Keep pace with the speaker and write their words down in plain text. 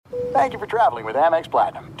Thank you for traveling with Amex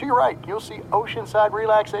Platinum. To your right, you'll see oceanside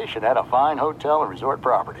relaxation at a fine hotel and resort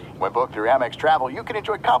property. When booked through Amex Travel, you can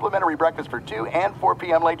enjoy complimentary breakfast for 2 and 4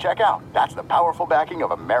 p.m. late checkout. That's the powerful backing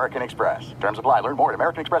of American Express. Terms apply. Learn more at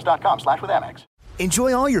americanexpress.com/withAmex.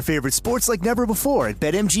 Enjoy all your favorite sports like never before at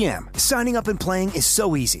BetMGM. Signing up and playing is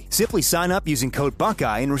so easy. Simply sign up using code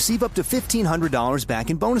Buckeye and receive up to $1,500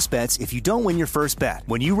 back in bonus bets if you don't win your first bet.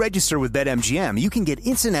 When you register with BetMGM, you can get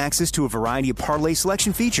instant access to a variety of parlay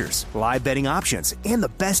selection features, live betting options, and the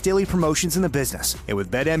best daily promotions in the business. And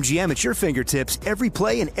with BetMGM at your fingertips, every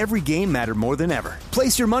play and every game matter more than ever.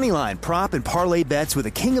 Place your moneyline, prop, and parlay bets with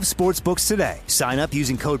the king of sportsbooks today. Sign up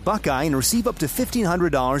using code Buckeye and receive up to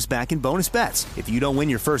 $1,500 back in bonus bets if you don't win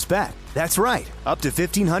your first bet. That's right, up to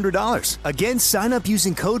 $1,500. Again, sign up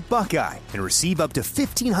using code Buckeye and receive up to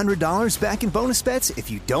 $1,500 back in bonus bets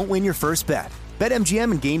if you don't win your first bet.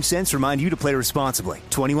 BetMGM and GameSense remind you to play responsibly.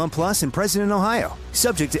 21 plus and present in Ohio.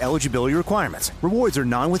 Subject to eligibility requirements. Rewards are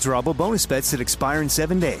non-withdrawable bonus bets that expire in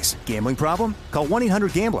 7 days. Gambling problem? Call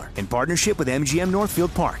 1-800-GAMBLER in partnership with MGM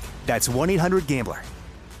Northfield Park. That's 1-800-GAMBLER.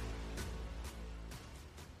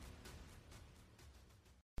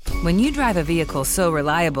 When you drive a vehicle so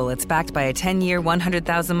reliable it's backed by a 10-year,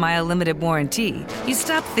 100,000-mile limited warranty, you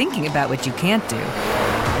stop thinking about what you can't do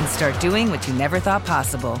and start doing what you never thought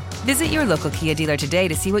possible. Visit your local Kia dealer today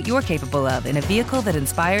to see what you're capable of in a vehicle that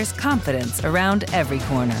inspires confidence around every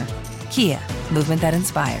corner. Kia, movement that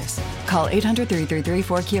inspires. Call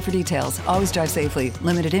 800-333-4KIA for details. Always drive safely.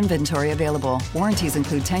 Limited inventory available. Warranties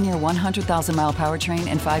include 10-year 100,000-mile powertrain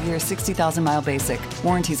and 5-year 60,000-mile basic.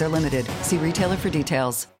 Warranties are limited. See retailer for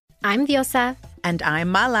details. I'm Diosa. And I'm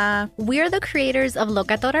Mala. We're the creators of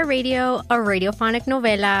Locatora Radio, a radiophonic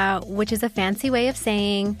novela, which is a fancy way of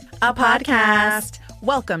saying a podcast.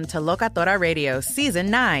 Welcome to Locatora Radio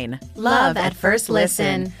Season 9. Love at First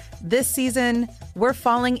Listen. This season, we're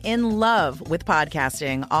falling in love with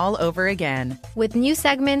podcasting all over again. With new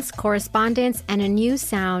segments, correspondence, and a new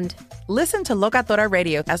sound. Listen to Locatora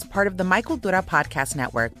Radio as part of the My Cultura Podcast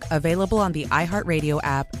Network. Available on the iHeartRadio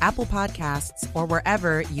app, Apple Podcasts, or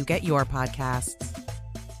wherever you get your podcasts.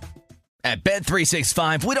 At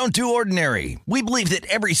Bet365, we don't do ordinary. We believe that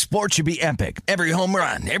every sport should be epic. Every home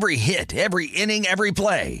run, every hit, every inning, every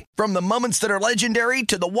play. From the moments that are legendary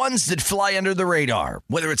to the ones that fly under the radar.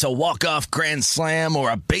 Whether it's a walk-off grand slam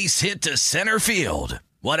or a base hit to center field.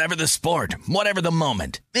 Whatever the sport, whatever the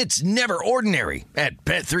moment, it's never ordinary at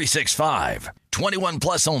Bet365. 21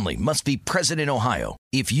 plus only. Must be present in Ohio.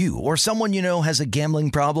 If you or someone you know has a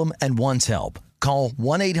gambling problem and wants help, call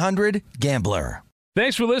 1-800-GAMBLER.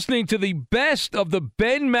 Thanks for listening to the Best of the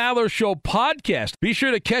Ben Maller Show podcast. Be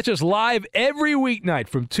sure to catch us live every weeknight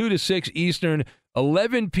from 2 to 6 Eastern,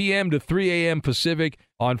 11 p.m. to 3 a.m. Pacific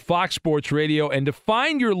on Fox Sports Radio. And to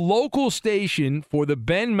find your local station for the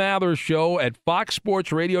Ben Maller Show at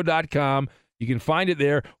foxsportsradio.com, you can find it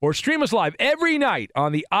there, or stream us live every night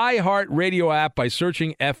on the iHeartRadio app by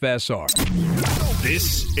searching FSR.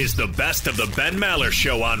 This is the Best of the Ben Maller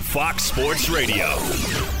Show on Fox Sports Radio.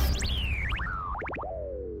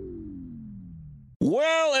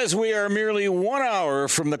 Well, as we are merely 1 hour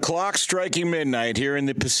from the clock striking midnight here in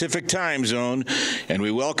the Pacific time zone, and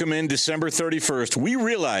we welcome in December 31st, we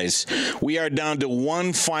realize we are down to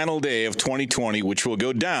one final day of 2020, which will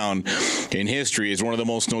go down in history as one of the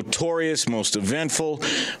most notorious, most eventful,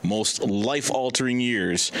 most life-altering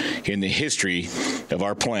years in the history of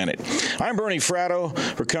our planet. I'm Bernie Fratto.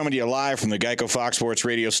 We're coming to you live from the Geico Fox Sports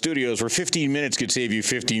Radio studios, where 15 minutes could save you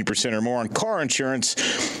 15% or more on car insurance.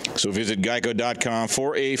 So visit geico.com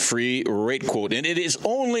for a free rate quote. And it is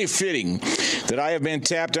only fitting that I have been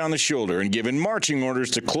tapped on the shoulder and given marching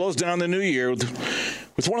orders to close down the new year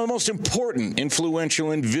with one of the most important,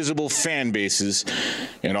 influential, and visible fan bases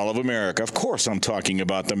in all of America. Of course, I'm talking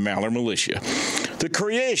about the Maller Militia. The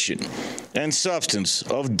creation and substance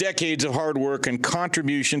of decades of hard work and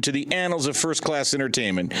contribution to the annals of first-class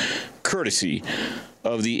entertainment, courtesy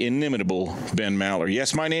of the inimitable Ben Maller.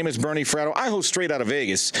 Yes, my name is Bernie Fratto. I host Straight Out of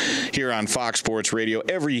Vegas here on Fox Sports Radio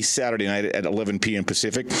every Saturday night at 11 p.m.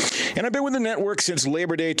 Pacific. And I've been with the network since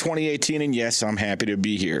Labor Day 2018, and yes, I'm happy to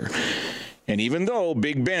be here. And even though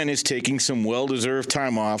Big Ben is taking some well-deserved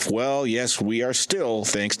time off, well, yes, we are still,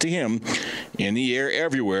 thanks to him, in the air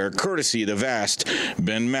everywhere, courtesy of the vast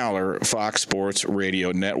Ben Maller Fox Sports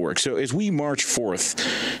Radio Network. So as we march forth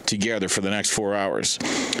together for the next 4 hours,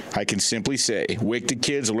 I can simply say, wake the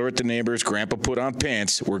kids, alert the neighbors, Grandpa put on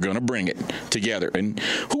pants, we're going to bring it together. And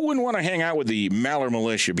who wouldn't want to hang out with the Maller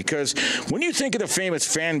Militia? Because when you think of the famous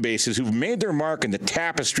fan bases who've made their mark in the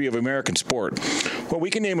tapestry of American sport, well, we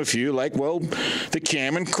can name a few, like, well, the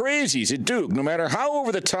Cameron Crazies at Duke. No matter how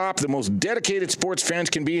over the top the most dedicated sports fans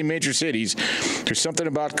can be in major cities, there's something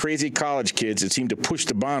about crazy college kids that seem to push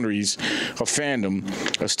the boundaries of fandom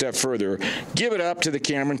a step further. Give it up to the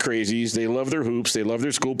Cameron Crazies. They love their hoops. They love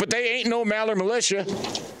their school. But they ain't no Maller militia.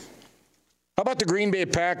 How about the Green Bay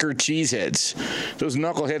Packer cheeseheads? Those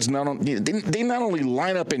knuckleheads, they not only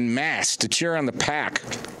line up in mass to cheer on the Pack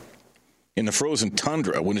in the frozen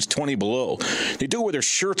tundra when it's 20 below. They do it with their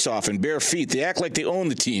shirts off and bare feet. They act like they own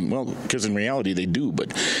the team. Well, because in reality they do,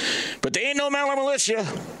 but they ain't no Maller militia.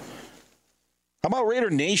 How about Raider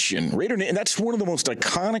Nation? That's one of the most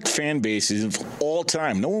iconic fan bases of all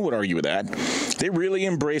time. No one would argue with that. They really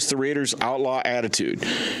embrace the Raiders' outlaw attitude.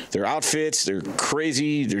 Their outfits, they're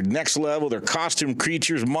crazy, they're next level, their costume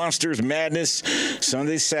creatures, monsters, madness.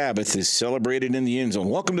 Sunday Sabbath is celebrated in the end zone.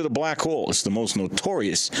 Welcome to the Black Hole. It's the most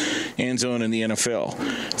notorious end zone in the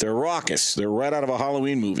NFL. They're raucous. They're right out of a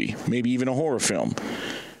Halloween movie, maybe even a horror film.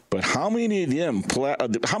 But how many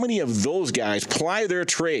of those guys ply their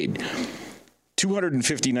trade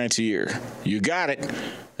 250 nights a year? You got it.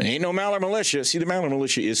 Ain't no Maller militia. See, the Maller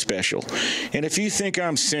militia is special. And if you think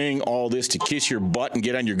I'm saying all this to kiss your butt and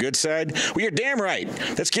get on your good side, well, you're damn right.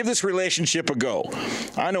 Let's give this relationship a go.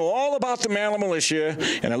 I know all about the Maller militia,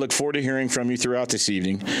 and I look forward to hearing from you throughout this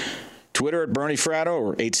evening. Twitter at Bernie Fratto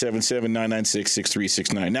or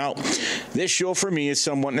 877-996-6369. Now, this show for me is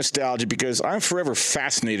somewhat nostalgic because I'm forever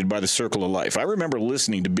fascinated by the circle of life. I remember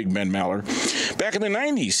listening to Big Ben Maller back in the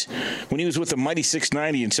 90s when he was with the Mighty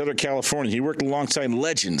 690 in Southern California. He worked alongside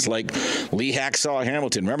legends like Lee Hacksaw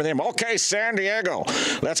Hamilton. Remember them? Okay, San Diego.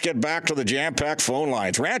 Let's get back to the jam-packed phone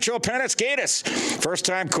lines. Rancho Penasquetus,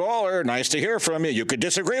 first-time caller. Nice to hear from you. You could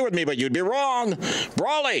disagree with me, but you'd be wrong.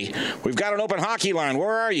 Brawley, we've got an open hockey line.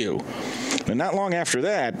 Where are you? And not long after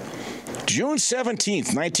that, June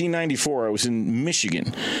 17th, 1994, I was in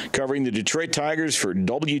Michigan covering the Detroit Tigers for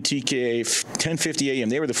WTKA 1050 AM.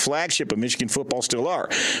 They were the flagship of Michigan football, still are.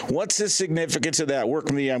 What's the significance of that? Work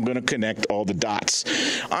with me. I'm going to connect all the dots.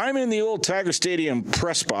 I'm in the old Tiger Stadium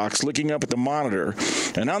press box looking up at the monitor,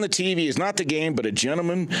 and on the TV is not the game, but a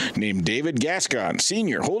gentleman named David Gascon,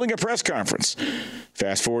 Sr., holding a press conference.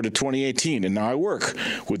 Fast forward to 2018, and now I work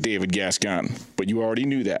with David Gascon. But you already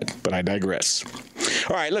knew that, but I digress.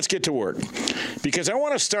 All right, let's get to work. Because I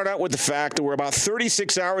want to start out with the fact that we're about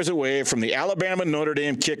 36 hours away from the Alabama-Notre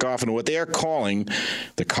Dame kickoff and what they are calling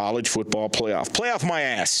the college football playoff. Playoff my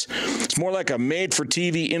ass. It's more like a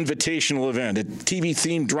made-for-TV invitational event, a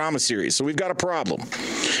TV-themed drama series. So we've got a problem.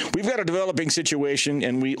 We've got a developing situation,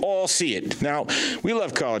 and we all see it. Now, we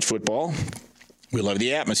love college football. We love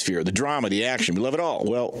the atmosphere, the drama, the action. We love it all.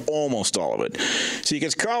 Well, almost all of it. See,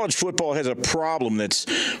 because college football has a problem that's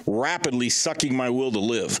rapidly sucking my will to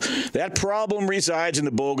live. That problem resides in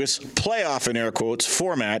the bogus playoff, in air quotes,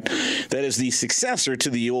 format that is the successor to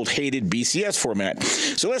the old hated BCS format.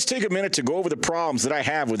 So let's take a minute to go over the problems that I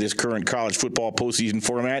have with this current college football postseason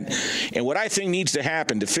format and what I think needs to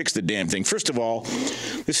happen to fix the damn thing. First of all,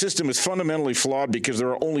 this system is fundamentally flawed because there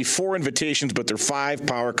are only 4 invitations, but there are 5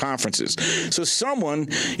 power conferences. So someone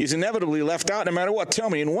is inevitably left out no matter what. Tell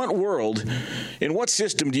me, in what world, in what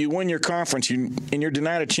system do you win your conference and you're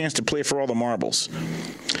denied a chance to play for all the marbles?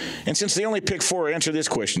 And since they only pick 4, answer this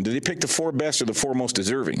question. Do they pick the 4 best or the 4 most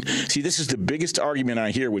deserving? See, this is the biggest argument I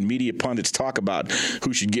hear when media pundits talk about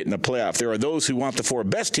who should get in the playoff. There are those who want the 4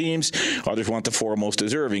 best teams, others want the 4 most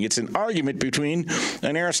deserving. It's an argument between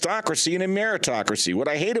an aristocracy and a meritocracy. What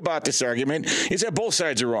I hate about this argument is that both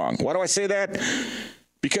sides are wrong. Why do I say that?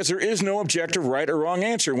 Because there is no objective right or wrong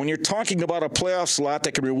answer. When you're talking about a playoff slot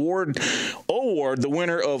that can award the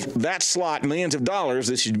winner of that slot millions of dollars,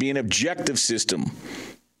 this should be an objective system.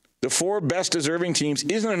 The 4 best deserving teams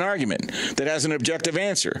isn't an argument that has an objective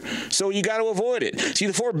answer. So you got to avoid it. See,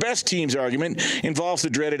 the 4 best teams argument involves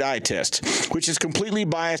the dreaded eye test, which is completely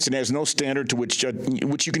biased and has no standard to which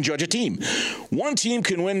you can judge a team. One team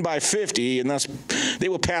can win by 50, and thus they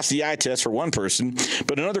will pass the eye test for one person,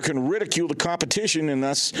 but another can ridicule the competition, and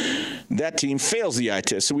thus that team fails the eye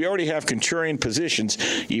test. So we already have contrarian positions,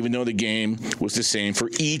 even though the game was the same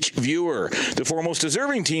for each viewer. The 4 most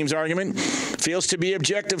deserving teams argument fails to be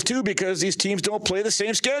objective too, because these teams don't play the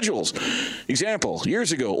same schedules. Example,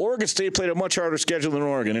 years ago, Oregon State played a much harder schedule than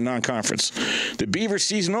Oregon in non-conference. The Beavers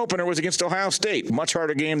season opener was against Ohio State, much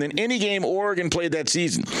harder game than any game Oregon played that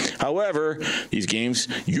season. However, these games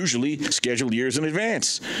usually scheduled years in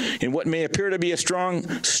advance. And what may appear to be a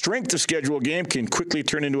strong strength of schedule game can quickly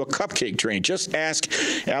turn into a cupcake train. Just ask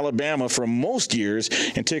Alabama from most years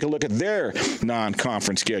and take a look at their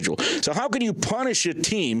non-conference schedule. So how can you punish a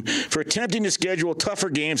team for attempting to schedule tougher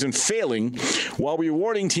games teams and failing while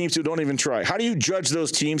rewarding teams who don't even try? How do you judge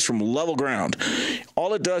those teams from level ground?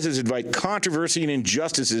 All it does is invite controversy and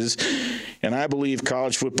injustices, and I believe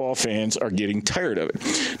college football fans are getting tired of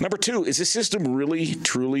it. Number two, is the system really,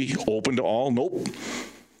 truly open to all? Nope.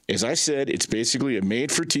 As I said, it's basically a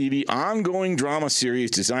made-for-TV, ongoing drama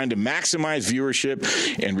series designed to maximize viewership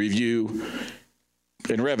and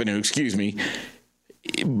revenue,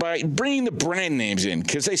 by bringing the brand names in,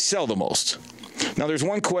 because they sell the most. Now, there's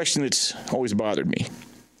one question that's always bothered me,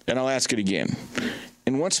 and I'll ask it again.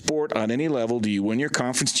 In what sport on any level do you win your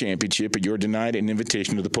conference championship but you're denied an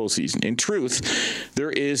invitation to the postseason? In truth,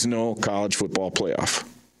 there is no college football playoff.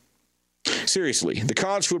 Seriously, the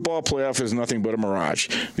college football playoff is nothing but a mirage.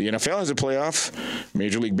 The NFL has a playoff.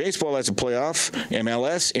 Major League Baseball has a playoff.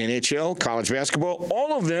 MLS, NHL, college basketball,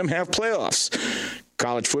 all of them have playoffs.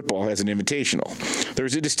 College football has an invitational.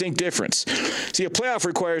 There's a distinct difference. See, a playoff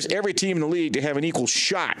requires every team in the league to have an equal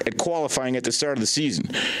shot at qualifying at the start of the season.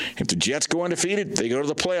 If the Jets go undefeated, they go to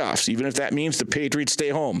the playoffs, even if that means the Patriots stay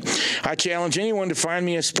home. I challenge anyone to find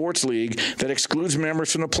me a sports league that excludes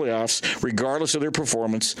members from the playoffs, regardless of their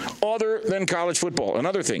performance, other than college football.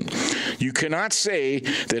 Another thing, you cannot say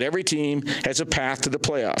that every team has a path to the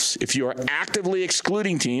playoffs if you are actively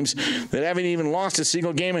excluding teams that haven't even lost a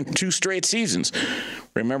single game in 2 straight seasons.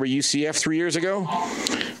 Remember UCF 3 years ago?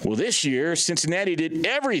 Well, this year, Cincinnati did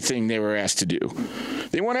everything they were asked to do.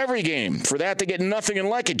 They won every game. For that, they get nothing and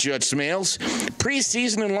like it, Judge Smales.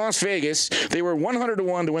 Preseason in Las Vegas, they were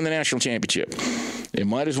 100-1 to win the national championship. It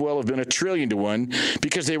might as well have been 1 trillion to 1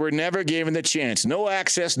 because they were never given the chance. No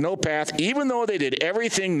access, no path, even though they did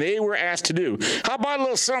everything they were asked to do. How about a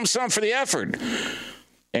little something for the effort?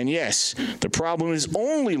 And yes, the problem is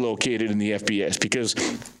only located in the FBS because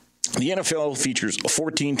the NFL features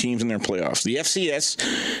 14 teams in their playoffs. The FCS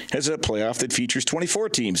has a playoff that features 24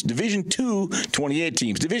 teams. Division II, 28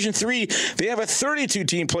 teams. Division III, they have a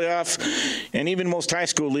 32-team playoff, and even most high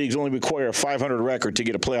school leagues only require a 500 record to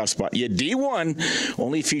get a playoff spot. Yet D1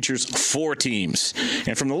 only features 4 teams,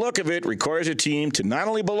 and from the look of it, requires a team to not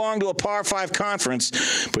only belong to a Power 5 conference,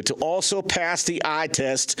 but to also pass the eye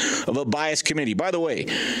test of a biased committee. By the way,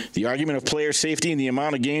 the argument of player safety and the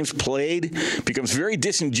amount of games played becomes very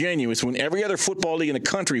disingenuous when every other football league in the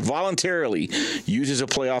country voluntarily uses a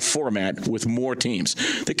playoff format with more teams.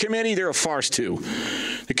 The committee, they're a farce too.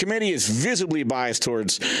 The committee is visibly biased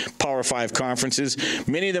towards Power 5 conferences.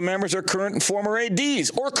 Many of the members are current and former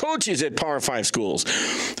ADs or coaches at Power 5 schools.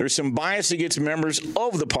 There's some bias against members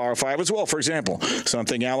of the Power 5 as well. For example,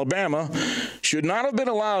 something Alabama should not have been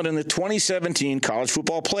allowed in the 2017 college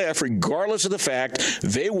football playoff regardless of the fact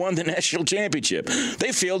they won the national championship.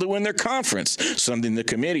 They failed to win their conference, something the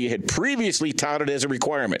committee had previously touted as a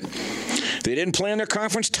requirement. They didn't play in their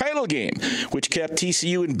conference title game, which kept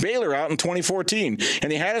TCU and Baylor out in 2014,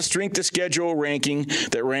 and they had a strength of schedule ranking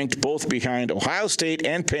that ranked both behind Ohio State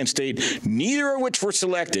and Penn State, neither of which were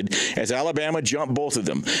selected, as Alabama jumped both of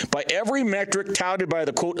them. By every metric touted by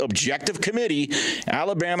the, quote, objective committee,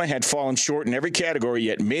 Alabama had fallen short in every category,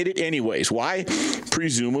 yet made it anyways. Why?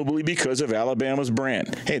 Presumably because of Alabama's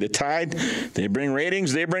brand. Hey, the Tide, they bring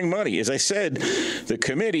ratings, they bring money. As I said, the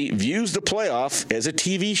committee views the playoff as a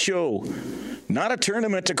TV show, not a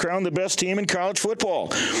tournament to crown the best team in college football.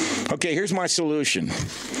 Okay, here's my solution.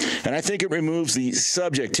 And I think it removes the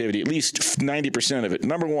subjectivity, at least 90% of it.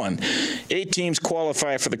 Number one, 8 teams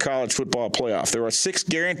qualify for the college football playoff. There are 6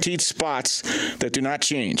 guaranteed spots that do not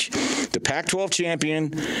change. The Pac-12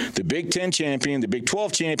 champion, the Big Ten champion, the Big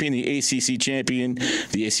 12 champion, the ACC champion,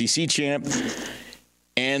 the ACC champ,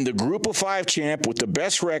 and the Group of 5 champ with the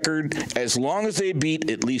best record as long as they beat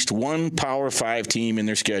at least one Power 5 team in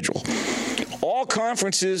their schedule. All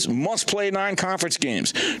conferences must play non-conference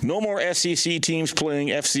games. No more SEC teams playing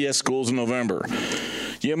FCS schools in November.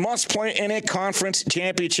 You must play in a conference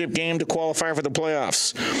championship game to qualify for the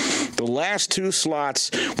playoffs. The last 2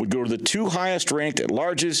 slots would go to the 2 highest ranked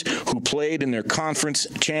at-larges who played in their conference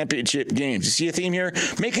championship games. You see a theme here?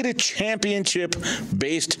 Make it a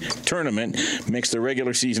championship-based tournament. Makes the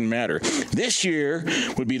regular season matter. This year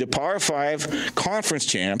would be the Power 5 conference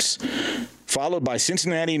champs, followed by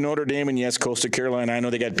Cincinnati, Notre Dame, and yes, Coastal Carolina. I know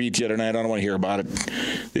they got beat the other night. I don't want to hear about it.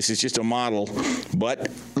 This is just a model.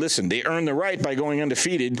 But listen, they earned the right by going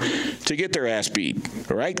undefeated to get their ass beat.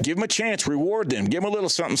 All right? Give them a chance. Reward them. Give them a little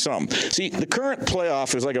something, something. See, the current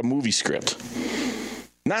playoff is like a movie script.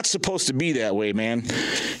 Not supposed to be that way, man.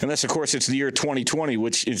 Unless, of course, it's the year 2020,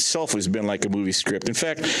 which itself has been like a movie script. In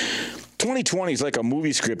fact, 2020 is like a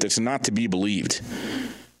movie script that's not to be believed.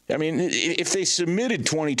 I mean, if they submitted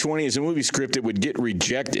 2020 as a movie script, it would get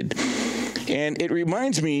rejected. And it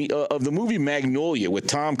reminds me of the movie Magnolia with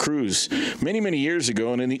Tom Cruise many, many years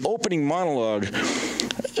ago. And in the opening monologue,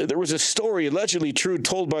 there was a story, allegedly true,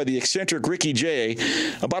 told by the eccentric Ricky Jay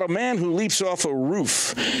about a man who leaps off a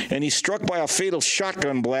roof and he's struck by a fatal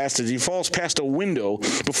shotgun blast as he falls past a window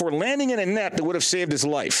before landing in a net that would have saved his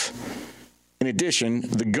life. In addition,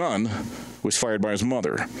 the gun was fired by his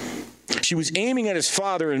mother. She was aiming at his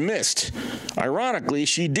father and missed. Ironically,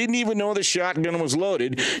 she didn't even know the shotgun was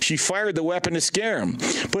loaded. She fired the weapon to scare him.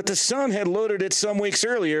 But the son had loaded it some weeks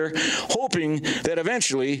earlier, hoping that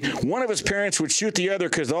eventually one of his parents would shoot the other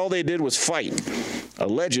because all they did was fight.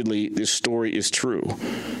 Allegedly, this story is true.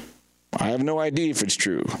 I have no idea if it's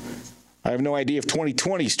true. I have no idea if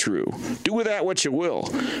 2020 is true. Do with that what you will.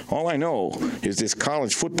 All I know is this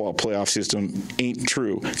college football playoff system ain't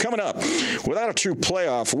true. Coming up, without a true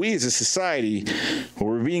playoff, we as a society,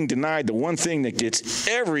 we're being denied the one thing that gets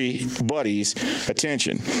everybody's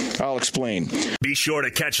attention. I'll explain. Be sure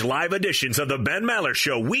to catch live editions of the Ben Maller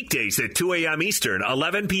Show weekdays at 2 a.m. Eastern,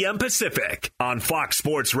 11 p.m. Pacific on Fox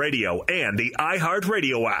Sports Radio and the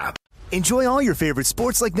iHeartRadio app. Enjoy all your favorite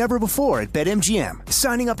sports like never before at BetMGM.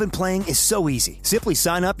 Signing up and playing is so easy. Simply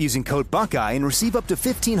sign up using code Buckeye and receive up to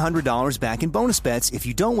 $1,500 back in bonus bets if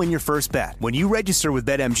you don't win your first bet. When you register with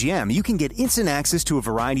BetMGM, you can get instant access to a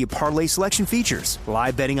variety of parlay selection features,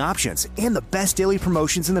 live betting options, and the best daily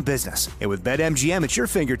promotions in the business. And with BetMGM at your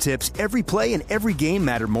fingertips, every play and every game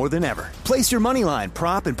matter more than ever. Place your moneyline,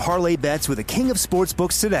 prop, and parlay bets with the king of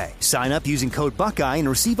sportsbooks today. Sign up using code Buckeye and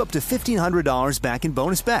receive up to $1,500 back in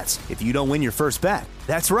bonus bets if you don't win your first bet.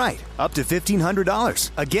 That's right, up to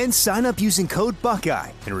 $1,500. Again, sign up using code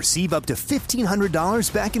Buckeye and receive up to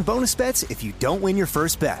 $1,500 back in bonus bets if you don't win your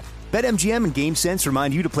first bet. BetMGM and GameSense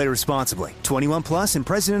remind you to play responsibly. 21 plus and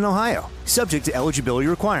present in Ohio. Subject to eligibility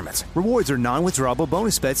requirements. Rewards are non-withdrawable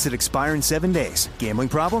bonus bets that expire in 7 days. Gambling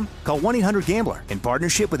problem? Call 1-800-GAMBLER in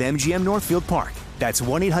partnership with MGM Northfield Park. That's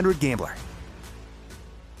 1-800-GAMBLER.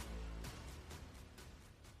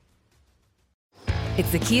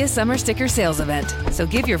 It's the Kia Summer Sticker Sales Event, so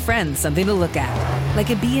give your friends something to look at. Like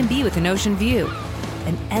a B&B with an ocean view,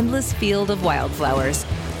 an endless field of wildflowers,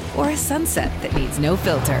 or a sunset that needs no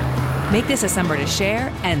filter. Make this a summer to share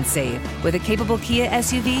and save with a capable Kia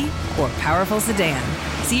SUV or powerful sedan.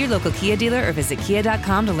 See your local Kia dealer or visit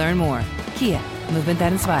kia.com to learn more. Kia, movement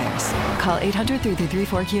that inspires. Call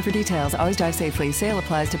 800-3334-KIA for details. Always drive safely. Sale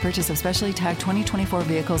applies to purchase of specially tagged 2024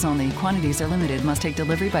 vehicles only. Quantities are limited. Must take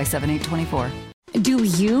delivery by 7/8/24. Do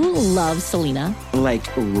you love Selena? Like,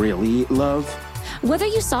 really love? Whether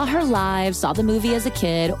you saw her live, saw the movie as a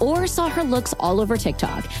kid, or saw her looks all over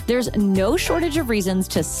TikTok, there's no shortage of reasons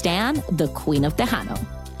to stan the Queen of Tejano.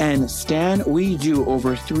 And Stan, we do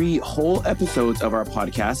over 3 whole episodes of our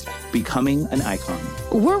podcast, Becoming an Icon.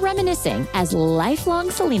 We're reminiscing as lifelong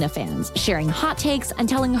Selena fans, sharing hot takes and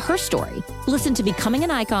telling her story. Listen to Becoming an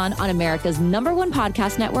Icon on America's #1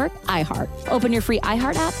 podcast network, iHeart. Open your free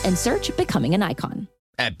iHeart app and search Becoming an Icon.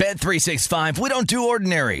 At Bet365, we don't do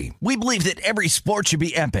ordinary. We believe that every sport should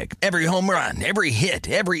be epic. Every home run, every hit,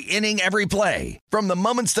 every inning, every play. From the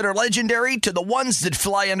moments that are legendary to the ones that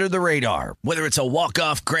fly under the radar. Whether it's a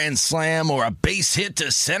walk-off grand slam or a base hit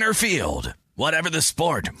to center field. Whatever the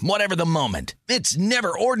sport, whatever the moment. It's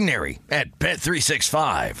never ordinary at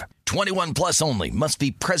Bet365. 21 plus only. Must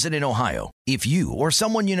be present in Ohio. If you or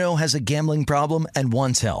someone you know has a gambling problem and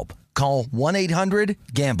wants help, call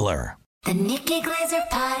 1-800-GAMBLER. The Nikki Glaser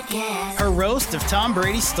Podcast. Her roast of Tom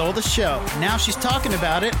Brady stole the show. Now she's talking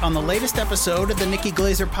about it on the latest episode of the Nikki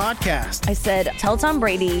Glaser Podcast. I said, tell Tom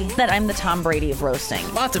Brady that I'm the Tom Brady of roasting.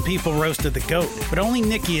 Lots of people roasted the GOAT, but only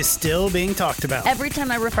Nikki is still being talked about. Every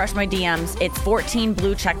time I refresh my DMs, it's 14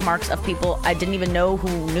 blue check marks of people I didn't even know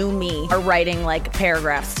who knew me are writing like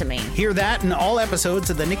paragraphs to me. Hear that in all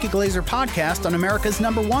episodes of the Nikki Glaser Podcast on America's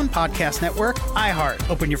 #1 podcast network, iHeart.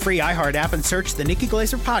 Open your free iHeart app and search the Nikki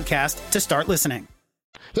Glaser Podcast to start listening.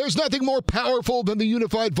 There's nothing more powerful than the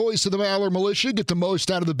unified voice of the Maller Militia. Get the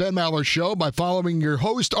most out of the Ben Maller Show by following your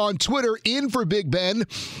host on Twitter, in for Big Ben.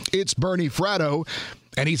 It's Bernie Fratto,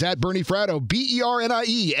 and he's at Bernie Fratto,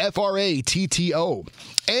 BernieFratto.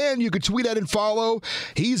 And you can tweet at and follow.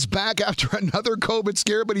 He's back after another COVID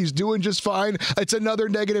scare, but he's doing just fine. It's another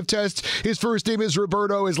negative test. His first name is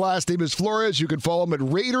Roberto. His last name is Flores. You can follow him at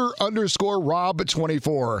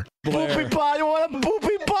Raider_Rob24. Poopy pie, you want a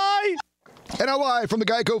poopy pie? And now live from the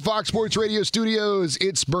Geico Fox Sports Radio studios,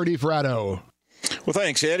 it's Bernie Fratto. Well,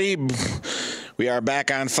 thanks, Eddie. We are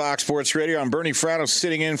back on Fox Sports Radio. I'm Bernie Fratto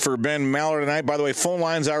sitting in for Ben Maller tonight. By the way, phone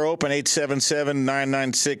lines are open,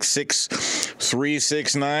 877-996-64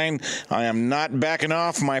 369. I am not backing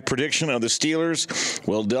off my prediction of the Steelers.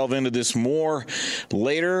 We'll delve into this more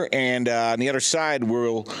later. And on the other side,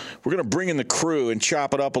 we're going to bring in the crew and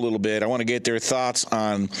chop it up a little bit. I want to get their thoughts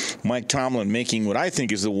on Mike Tomlin making what I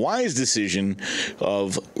think is the wise decision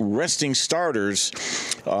of resting starters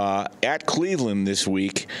at Cleveland this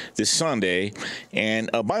Sunday. And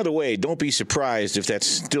by the way, don't be surprised if that's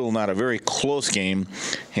still not a very close game.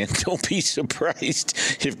 And don't be surprised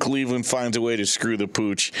if Cleveland finds a way to screw the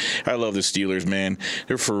pooch. I love the Steelers, man.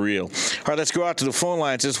 They're for real. All right, let's go out to the phone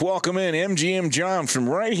lines. Let's welcome in MGM John from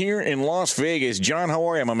right here in Las Vegas. John, how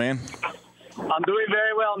are you, my man? I'm doing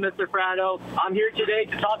very well, Mr. Frano. I'm here today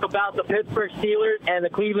to talk about the Pittsburgh Steelers and the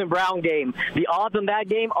Cleveland Brown game. The odds on that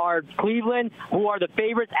game are Cleveland, who are the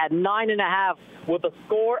favorites at 9.5, with a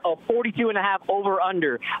score of 42.5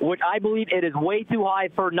 over/under, which I believe it is way too high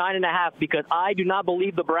for 9.5 because I do not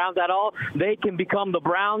believe the Browns at all. They can become the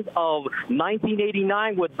Browns of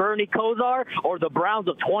 1989 with Bernie Kosar or the Browns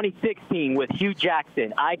of 2016 with Hugh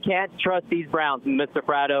Jackson. I can't trust these Browns, Mr.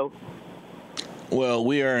 Frano. Well,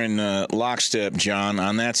 we are in lockstep, John,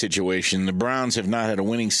 on that situation. The Browns have not had a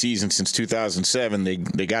winning season since 2007. They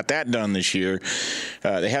got that done this year.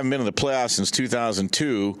 They haven't been in the playoffs since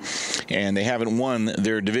 2002, and they haven't won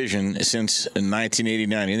their division since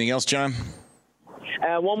 1989. Anything else, John?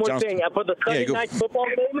 One more thing. For the Sunday night football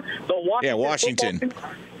game, the Washington.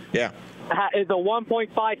 Is a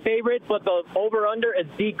 1.5 favorite, but the over-under is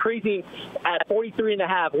decreasing at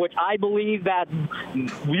 43.5, which I believe that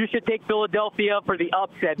you should take Philadelphia for the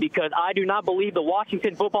upset because I do not believe the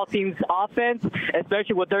Washington football team's offense,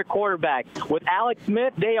 especially with their quarterback. With Alex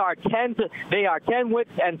Smith, they are 10 wins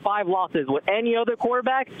and 5 losses. With any other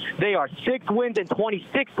quarterback, they are 6 wins and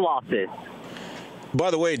 26 losses. By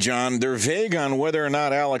the way, John, they're vague on whether or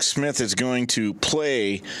not Alex Smith is going to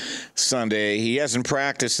play Sunday. He hasn't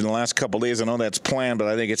practiced in the last couple of days. I know that's planned, but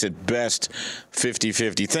I think it's at best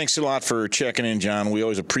 50-50. Thanks a lot for checking in, John. We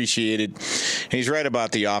always appreciate it. And he's right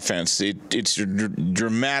about the offense. It's a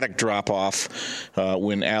dramatic drop-off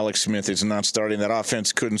when Alex Smith is not starting. That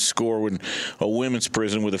offense couldn't score when a women's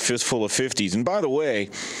prison with a fistful of 50s. And by the way,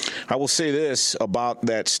 I will say this about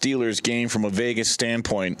that Steelers game from a Vegas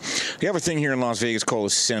standpoint. You have a thing here in Las Vegas called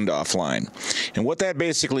a send-off line. And what that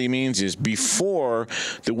basically means is before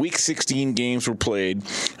the Week 16 games were played,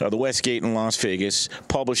 the Westgate in Las Vegas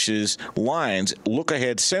publishes lines,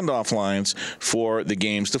 look-ahead send-off lines for the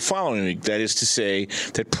games the following week. That is to say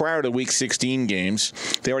that prior to Week 16 games,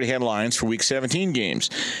 they already had lines for Week 17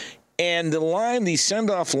 games. And the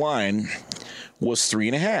send-off line was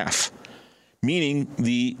 3.5. Meaning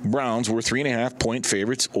the Browns were 3.5-point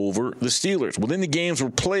favorites over the Steelers. Well, then the games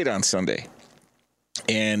were played on Sunday.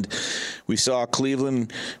 And we saw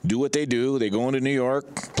Cleveland do what they do. They go into New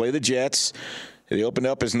York, play the Jets. They opened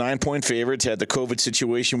up as 9-point favorites, had the COVID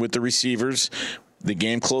situation with the receivers. The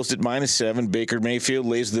game closed at -7. Baker Mayfield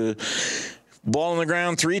lays the ball on the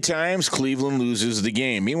ground 3 times. Cleveland loses the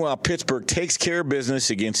game. Meanwhile, Pittsburgh takes care of business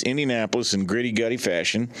against Indianapolis in gritty-gutty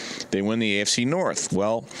fashion. They win the AFC North.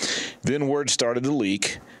 Well, then word started to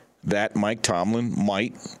leak that Mike Tomlin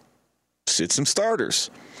might sit some starters.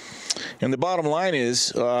 And the bottom line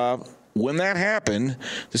is, when that happened,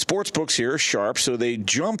 the sports books here are sharp, so they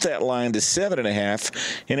jumped that line to 7.5,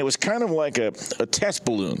 and it was kind of like a test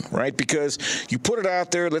balloon, right? Because you put it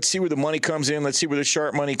out there, let's see where the money comes in, let's see where the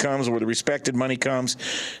sharp money comes, where the respected money comes.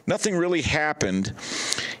 Nothing really happened.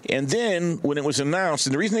 And then when it was announced,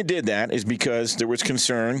 and the reason they did that is because there was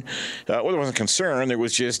concern. Well, there wasn't concern. There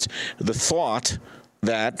was just the thought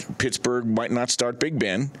that Pittsburgh might not start Big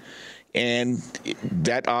Ben. And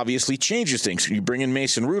that obviously changes things. You bring in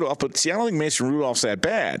Mason Rudolph, but see, I don't think Mason Rudolph's that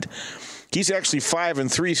bad. He's actually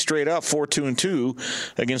 5-3 straight up, 4-2-2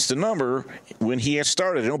 against the number when he has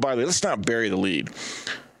started. And by the way, let's not bury the lead.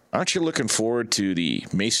 Aren't you looking forward to the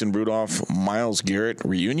Mason Rudolph, Myles Garrett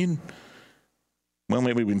reunion? Well,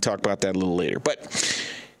 maybe we can talk about that a little later. But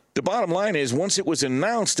the bottom line is, once it was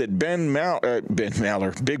announced that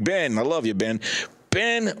Big Ben, I love you, Ben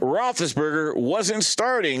Roethlisberger wasn't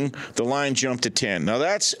starting, the line jumped to 10. Now,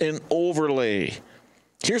 that's an overlay.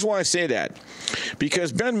 Here's why I say that.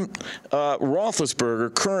 Because Ben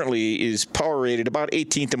Roethlisberger currently is power rated about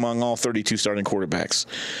 18th among all 32 starting quarterbacks.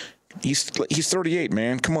 He's 38,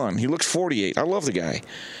 man. Come on. He looks 48. I love the guy.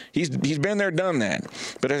 He's been there, done that.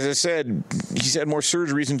 But as I said, he's had more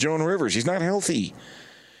surgeries than Joan Rivers. He's not healthy.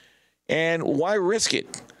 And why risk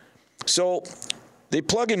it? So they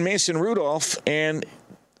plug in Mason Rudolph, and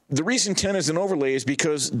the reason 10 is an overlay is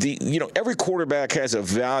because every quarterback has a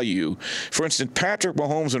value. For instance, Patrick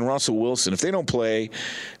Mahomes and Russell Wilson, if they don't play,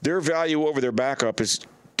 their value over their backup is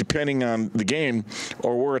depending on the game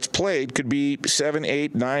or where it's played, could be 7,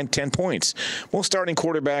 8, 9, 10 points. Most starting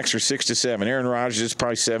quarterbacks are 6 to 7. Aaron Rodgers is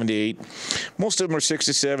probably 7 to 8. Most of them are 6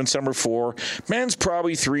 to 7. Some are 4. Men's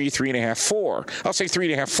probably 3, 3.5, 4. I'll say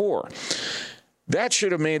 3.5, 4. That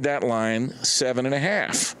should have made that line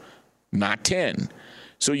 7.5, not 10.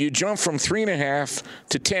 So you jump from 3.5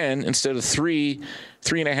 to 10 instead of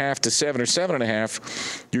 3.5 to 7 or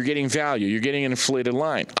 7.5. You're getting value. You're getting an inflated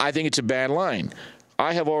line. I think it's a bad line.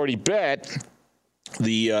 I have already bet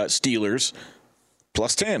the Steelers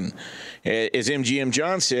plus 10. As MGM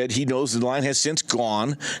John said, he knows the line has since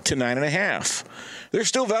gone to 9.5. There's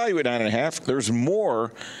still value at 9.5. There's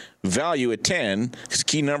more value at 10 because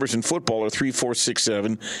key numbers in football are 3, 4, 6,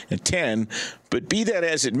 7, and 10. But be that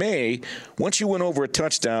as it may, once you went over a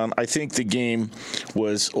touchdown, I think the game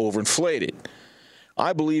was overinflated.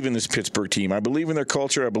 I believe in this Pittsburgh team. I believe in their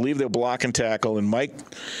culture. I believe they'll block and tackle. And Mike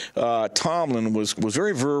Tomlin was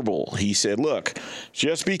very verbal. He said, look,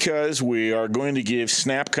 just because we are going to give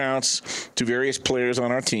snap counts to various players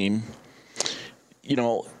on our team,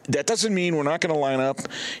 that doesn't mean we're not going to line up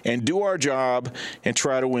and do our job and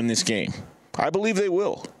try to win this game. I believe they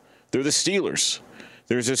will. They're the Steelers.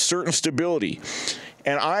 There's a certain stability.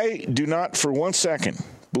 And I do not for 1 second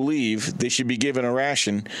believe they should be given a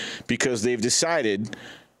ration because they've decided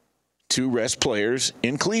to rest players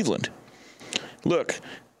in Cleveland. Look,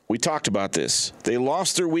 we talked about this. They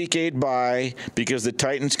lost their Week 8 bye because the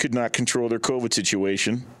Titans could not control their COVID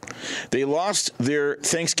situation. They lost their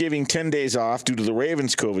Thanksgiving 10 days off due to the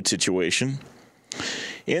Ravens' COVID situation.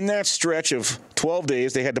 In that stretch of 12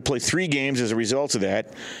 days, they had to play 3 games as a result of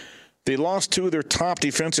that. They lost 2 of their top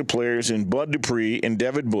defensive players in Bud Dupree and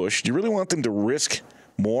Devin Bush. Do you really want them to risk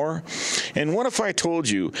more? And what if I told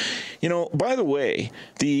you, by the way,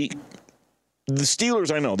 the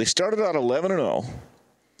Steelers, I know, they started out 11-0,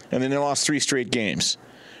 and then they lost 3 straight games.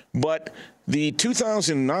 But the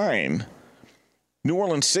 2009 New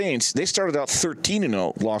Orleans Saints, they started out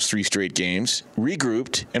 13-0, lost 3 straight games,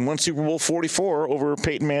 regrouped, and won Super Bowl 44 over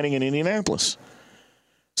Peyton Manning in Indianapolis.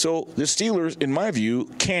 So the Steelers, in my view,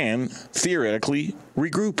 can theoretically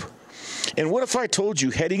regroup. And what if I told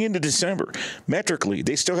you heading into December, metrically,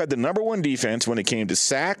 they still had the number 1 defense when it came to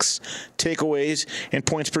sacks, takeaways, and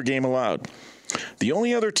points per game allowed. The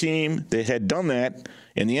only other team that had done that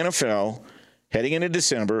in the NFL heading into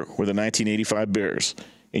December were the 1985 Bears.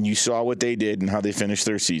 And you saw what they did and how they finished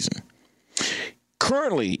their season.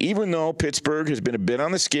 Currently, even though Pittsburgh has been a bit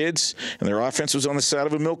on the skids and their offense was on the side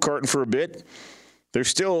of a milk carton for a bit, they're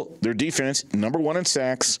still, their defense, number 1 in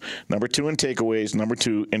sacks, number 2 in takeaways, number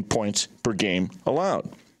 2 in points per game allowed.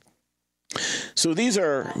 So these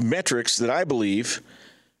are metrics that I believe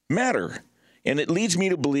matter. And it leads me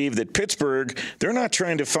to believe that Pittsburgh, they're not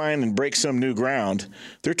trying to find and break some new ground.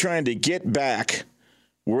 They're trying to get back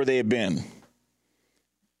where they have been.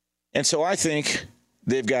 And so I think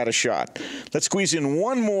they've got a shot. Let's squeeze in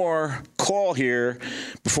one more call here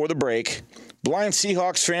before the break. Blind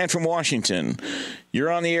Seahawks fan from Washington.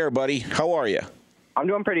 You're on the air, buddy. How are you? I'm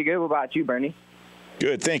doing pretty good. What about you, Bernie?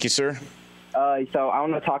 Good. Thank you, sir. So I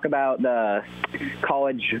want to talk about the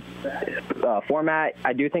college format.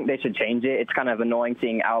 I do think they should change it. It's kind of annoying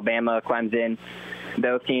seeing Alabama, Clemson,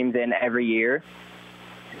 those teams in every year.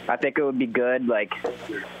 I think it would be good,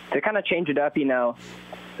 to kind of change it up,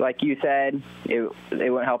 Like you said, it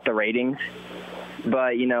wouldn't help the ratings,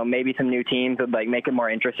 but maybe some new teams would make it more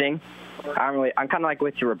interesting. I'm kind of like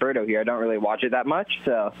with Roberto here. I don't really watch it that much,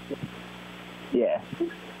 so yeah.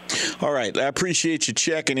 All right, I appreciate you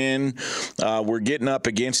checking in. We're getting up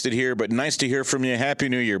against it here, but nice to hear from you. Happy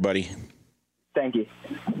New Year, buddy. Thank you.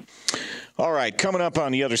 All right, coming up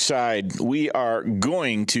on the other side, we are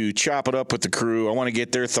going to chop it up with the crew. I want to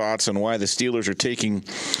get their thoughts on why the Steelers are taking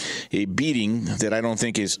a beating that I don't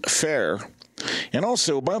think is fair. And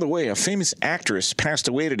also, by the way, a famous actress passed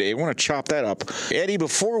away today. I want to chop that up. Eddie,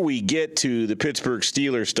 before we get to the Pittsburgh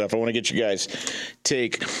Steelers stuff, I want to get you guys'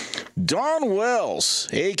 take. Dawn Wells,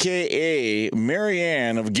 a.k.a.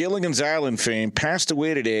 Marianne of Gilligan's Island fame, passed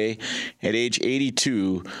away today at age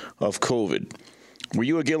 82 of COVID. Were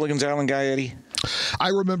you a Gilligan's Island guy, Eddie? I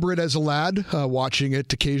remember it as a lad, watching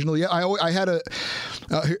it occasionally. I had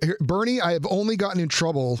Bernie, I have only gotten in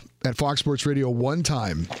trouble at Fox Sports Radio one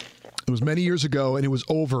time. It was many years ago, and it was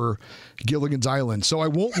over Gilligan's Island. So I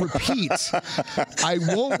won't repeat. I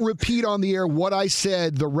won't repeat on the air what I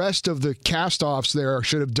said the rest of the cast-offs there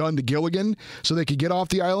should have done to Gilligan so they could get off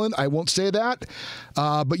the island. I won't say that.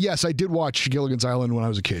 But yes, I did watch Gilligan's Island when I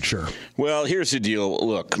was a kid, sure. Well, here's the deal.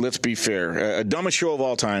 Look, let's be fair. Dumbest show of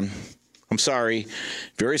all time. I'm sorry.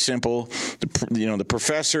 Very simple. The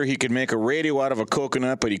professor, he could make a radio out of a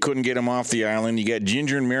coconut, but he couldn't get him off the island. You got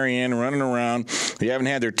Ginger and Marianne running around. They haven't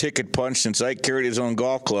had their ticket punched since Ike carried his own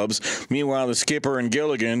golf clubs. Meanwhile, the skipper and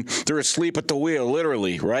Gilligan, they're asleep at the wheel,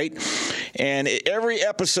 literally, right? And every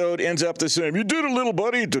episode ends up the same. You did it, little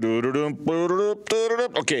buddy.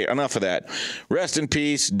 Okay, enough of that. Rest in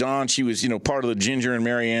peace, Dawn. She was, part of the Ginger and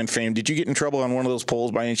Marianne fame. Did you get in trouble on one of those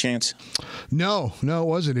polls by any chance? No, it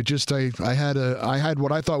wasn't. It just I had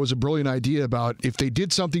what I thought was a brilliant idea about if they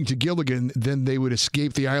did something to Gilligan, then they would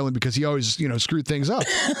escape the island because he always screwed things up.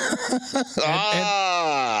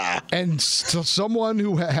 and so someone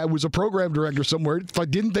who was a program director somewhere, if I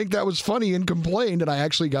didn't think that was funny and complained, and I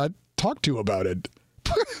actually got talked to about it.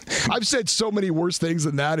 I've said so many worse things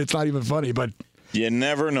than that. It's not even funny, but you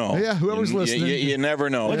never know. Yeah, whoever's listening, you never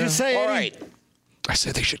know. What'd you say? All Eddie? right. I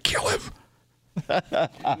said they should kill him.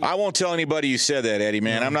 I won't tell anybody you said that, Eddie,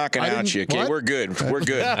 man. I'm not going to out you, okay? What? We're good.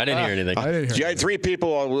 I didn't hear anything. You had 3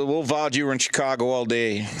 people. We'll vouch you were in Chicago all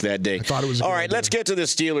day that day. I thought it was all right, let's get to the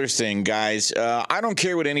Steelers thing, guys. I don't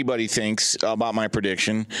care what anybody thinks about my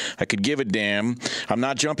prediction. I could give a damn. I'm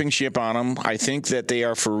not jumping ship on them. I think that they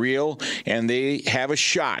are for real, and they have a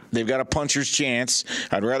shot. They've got a puncher's chance.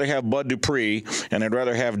 I'd rather have Bud Dupree, and I'd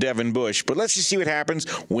rather have Devin Bush. But let's just see what happens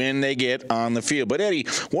when they get on the field. But, Eddie,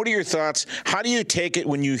 what are your thoughts? How do you take it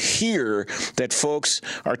when you hear that folks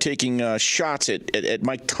are taking shots at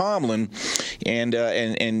Mike Tomlin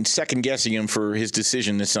and second-guessing him for his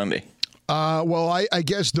decision this Sunday? Well, I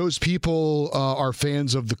guess those people are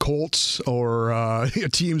fans of the Colts or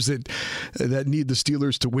teams that need the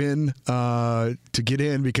Steelers to win to get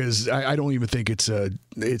in, because I don't even think it's a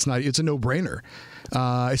no-brainer,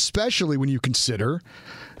 especially when you consider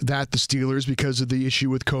that the Steelers, because of the issue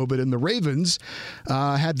with COVID and the Ravens,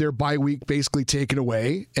 had their bye week basically taken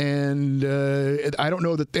away. And I don't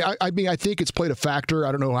know that I think it's played a factor.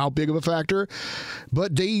 I don't know how big of a factor,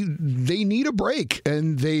 but they need a break,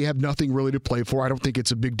 and they have nothing really to play for. I don't think it's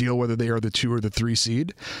a big deal whether they are the 2 or the 3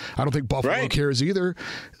 seed. I don't think Buffalo cares either.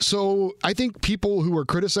 So I think people who are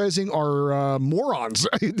criticizing are morons.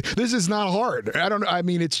 This is not hard. I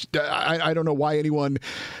don't know why anyone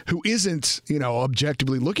who isn't,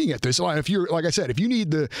 objectively looking at this. If you're, like I said, if you need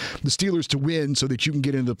the Steelers to win so that you can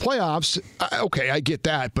get into the playoffs, okay, I get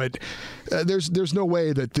that, but there's no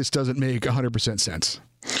way that this doesn't make 100% sense.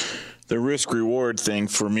 The risk-reward thing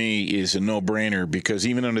for me is a no-brainer, because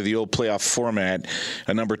even under the old playoff format,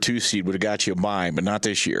 a number 2 seed would have got you a bye, but not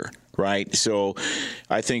this year, right? So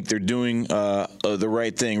I think they're doing the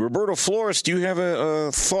right thing. Roberto Flores, do you have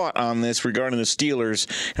a thought on this regarding the Steelers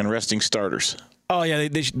and resting starters? Oh yeah,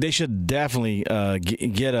 they should definitely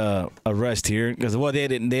get a rest here, because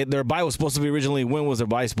their bye was supposed to be originally. When was their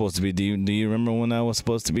bye supposed to be? Do you remember when that was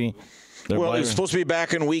supposed to be? Well, it was supposed to be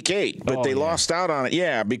back in week 8, but they lost out on it.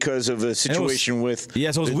 Yeah, because of the situation with so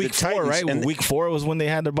it was week 4, right? And week 4 was when they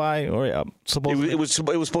had their bye, or it was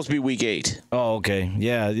supposed to be week 8. Oh, okay,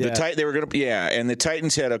 yeah. They were and the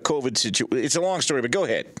Titans had a COVID situation. It's a long story, but go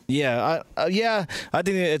ahead. Yeah, I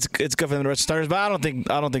think it's good for them to rest starters, but I don't think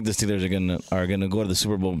the Steelers are gonna go to the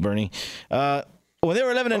Super Bowl, Bernie. When they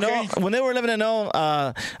were 11-0,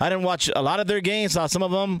 I didn't watch a lot of their games, saw some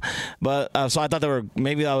of them, but so I thought they're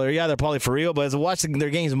probably for real. But as I watched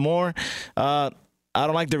their games more, I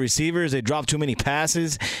don't like the receivers. They drop too many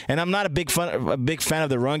passes, and I'm not a big fan of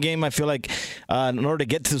the run game. I feel like in order to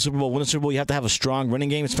get to the Super Bowl, win the Super Bowl, you have to have a strong running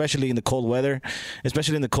game, especially in the cold weather.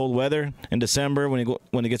 Especially in the cold weather in December when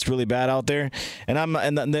it gets really bad out there. And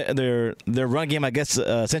their run game, I guess,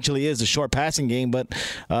 essentially is a short passing game, but.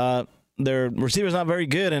 Their receivers not very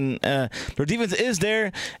good, and their defense is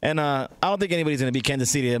there. And I don't think anybody's going to beat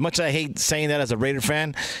Kansas City. As much as I hate saying that as a Raider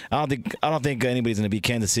fan, I don't think anybody's going to beat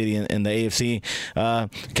Kansas City in the AFC.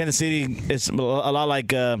 Kansas City is a lot like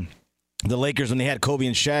the Lakers when they had Kobe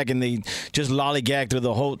and Shaq, and they just lollygagged through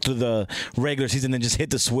the regular season and just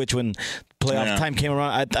hit the switch when playoff time came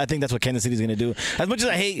around. I think that's what Kansas City is going to do. As much as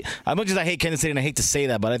I hate Kansas City, and I hate to say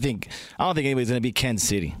that, but I don't think anybody's going to beat Kansas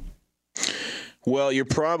City. Well,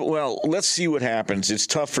 let's see what happens. It's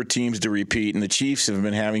tough for teams to repeat, and the Chiefs have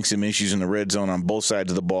been having some issues in the red zone on both sides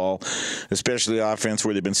of the ball, especially offense,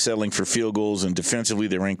 where they've been settling for field goals, and defensively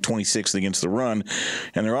they rank 26th against the run,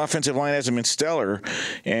 and their offensive line hasn't been stellar.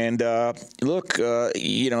 And they're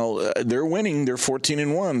winning. They're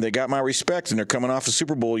 14-1. They got my respect, and they're coming off a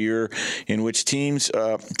Super Bowl year in which teams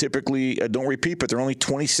typically don't repeat, but they're only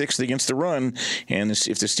 26th against the run. And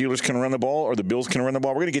if the Steelers can run the ball or the Bills can run the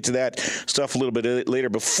ball, we're going to get to that stuff a little bit later.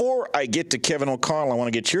 Before I get to Kevin O'Connell, I want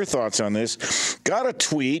to get your thoughts on this. Got a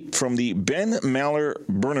tweet from the Ben Maller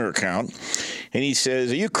burner account, and he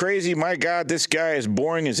says, "Are you crazy? My God, this guy is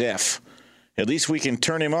boring as F." At least we can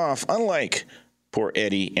turn him off, unlike poor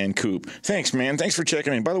Eddie and Coop. Thanks, man. Thanks for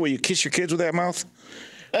checking in. By the way, you kiss your kids with that mouth?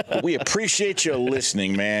 We appreciate you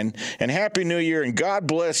listening, man. And Happy New Year, and God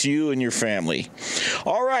bless you and your family.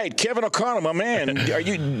 All right, Kevin O'Connell, my man.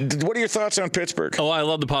 What are your thoughts on Pittsburgh? Oh, I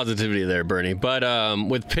love the positivity there, Bernie. But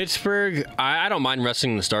with Pittsburgh, I don't mind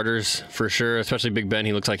resting the starters for sure, especially Big Ben.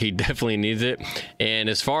 He looks like he definitely needs it. And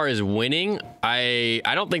as far as winning, I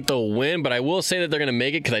don't think they'll win, but I will say that they're going to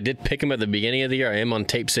make it because I did pick them at the beginning of the year. I am on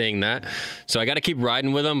tape saying that. So I got to keep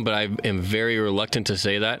riding with them, but I am very reluctant to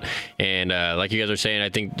say that. And like you guys are saying, I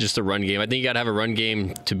think just the run game. I think you got to have a run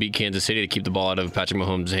game to beat Kansas City to keep the ball out of Patrick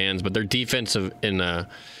Mahomes' hands. But their defense I was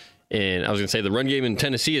going to say the run game in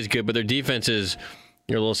Tennessee is good, but their defense is,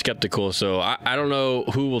 you're a little skeptical. So I don't know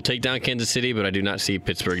who will take down Kansas City, but I do not see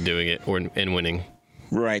Pittsburgh doing it and winning.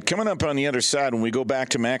 Right. Coming up on the other side, when we go back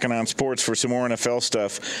to Mackinon Sports for some more NFL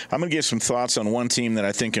stuff, I'm going to give some thoughts on one team that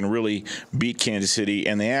I think can really beat Kansas City,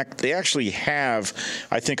 and they actually have,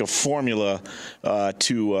 I think, a formula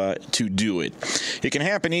to do it. It can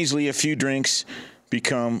happen easily. A few drinks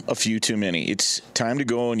become a few too many. It's time to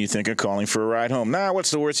go, and you think of calling for a ride home. Now,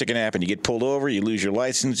 what's the worst that can happen? You get pulled over, you lose your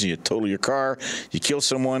license, you total your car, you kill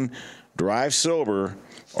someone, drive sober,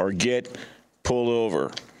 or get pulled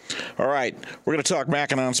over. All right, we're going to talk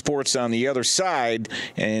Mackinon Sports on the other side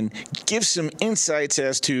and give some insights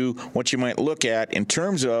as to what you might look at in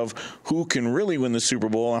terms of who can really win the Super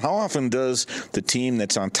Bowl and how often does the team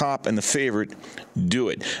that's on top and the favorite do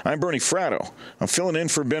it. I'm Bernie Fratto. I'm filling in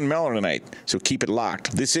for Ben Maller tonight, so keep it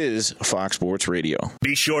locked. This is Fox Sports Radio.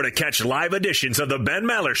 Be sure to catch live editions of the Ben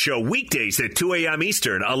Maller Show weekdays at 2 a.m.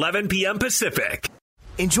 Eastern, 11 p.m. Pacific.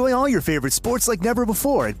 Enjoy all your favorite sports like never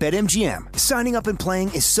before at BetMGM. Signing up and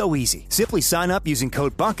playing is so easy. Simply sign up using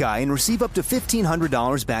code Buckeye and receive up to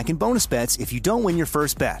 $1,500 back in bonus bets if you don't win your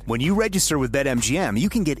first bet. When you register with BetMGM, you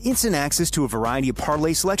can get instant access to a variety of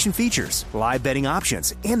parlay selection features, live betting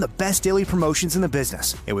options, and the best daily promotions in the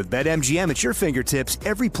business. And with BetMGM at your fingertips,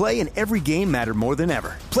 every play and every game matter more than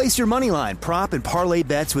ever. Place your moneyline, prop, and parlay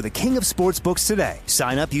bets with the king of sportsbooks today.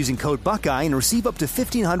 Sign up using code Buckeye and receive up to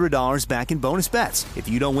 $1,500 back in bonus bets if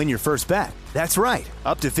you don't win your first bet. That's right,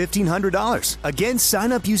 up to $1,500. Again,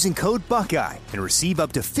 sign up using code Buckeye and receive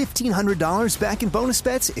up to $1,500 back in bonus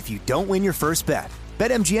bets if you don't win your first bet.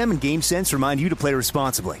 BetMGM and GameSense remind you to play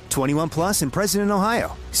responsibly. 21 plus and present in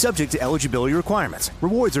Ohio. Subject to eligibility requirements.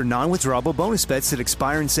 Rewards are non-withdrawable bonus bets that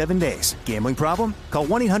expire in 7 days. Gambling problem? Call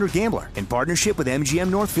 1-800-GAMBLER in partnership with MGM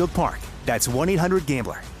Northfield Park. That's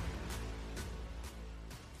 1-800-GAMBLER.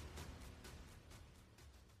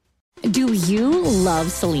 Do you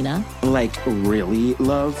love Selena? Like, really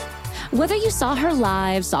love? Whether you saw her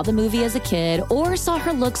live, saw the movie as a kid, or saw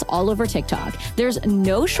her looks all over TikTok, there's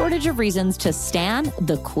no shortage of reasons to stan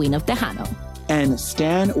the Queen of Tejano. And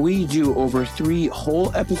Stan, we do over 3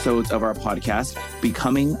 whole episodes of our podcast,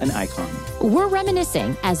 Becoming an Icon. We're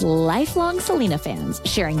reminiscing as lifelong Selena fans,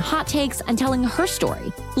 sharing hot takes and telling her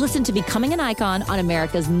story. Listen to Becoming an Icon on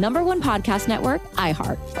America's #1 podcast network,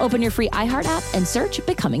 iHeart. Open your free iHeart app and search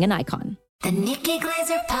Becoming an Icon. The Nikki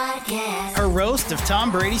Glaser Podcast. Her roast of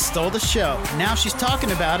Tom Brady stole the show. Now she's talking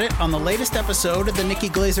about it on the latest episode of the Nikki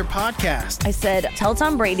Glaser Podcast. I said, tell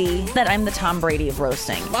Tom Brady that I'm the Tom Brady of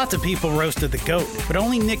roasting. Lots of people roasted the GOAT, but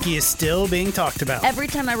only Nikki is still being talked about. Every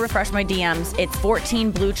time I refresh my DMs, it's 14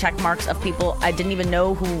 blue check marks of people I didn't even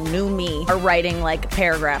know who knew me are writing like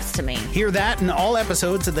paragraphs to me. Hear that in all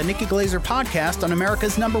episodes of the Nikki Glaser Podcast on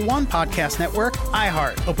America's #1 podcast network,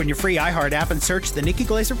 iHeart. Open your free iHeart app and search the Nikki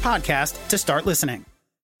Glaser Podcast to start listening.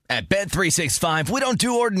 At Bet365, we don't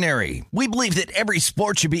do ordinary. We believe that every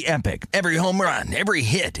sport should be epic. Every home run, every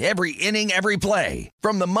hit, every inning, every play.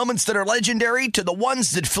 From the moments that are legendary to the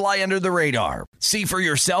ones that fly under the radar. See for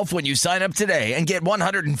yourself when you sign up today and get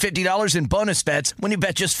 $150 in bonus bets when you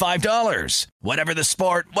bet just $5. Whatever the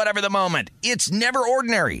sport, whatever the moment, it's never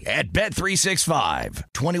ordinary at Bet365.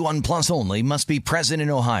 21 plus only. Must be present in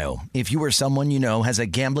Ohio. If you or someone you know has a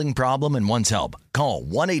gambling problem and wants help, call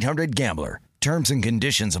 1-800-GAMBLER. Terms and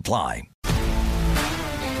conditions apply.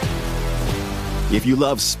 If you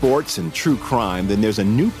love sports and true crime, then there's a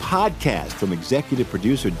new podcast from executive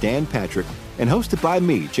producer Dan Patrick and hosted by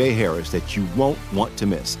me, Jay Harris, that you won't want to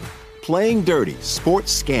miss. Playing Dirty: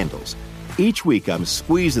 Sports Scandals. Each week, I'm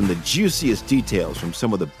squeezing the juiciest details from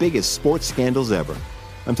some of the biggest sports scandals ever.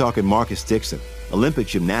 I'm talking Marcus Dixon, Olympic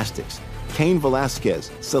gymnastics, Cain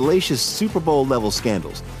Velasquez, salacious Super Bowl-level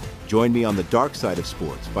scandals. Join me on the dark side of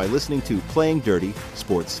sports by listening to Playing Dirty: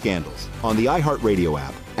 Sports Scandals on the iHeartRadio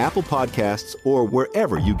app, Apple Podcasts, or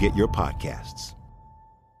wherever you get your podcasts.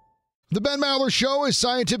 The Ben Maller Show is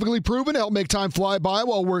scientifically proven to help make time fly by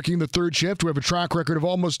while working the third shift. We have a track record of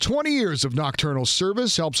almost 20 years of nocturnal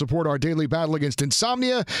service. Help support our daily battle against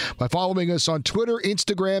insomnia by following us on Twitter,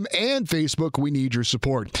 Instagram, and Facebook. We need your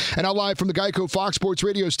support. And now live from the Geico Fox Sports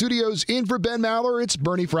Radio studios, in for Ben Maller, it's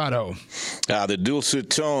Bernie Fratto. The dulcet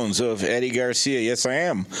tones of Eddie Garcia. Yes, I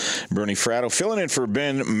am Bernie Fratto, filling in for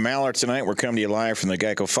Ben Maller tonight. We're coming to you live from the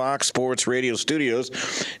Geico Fox Sports Radio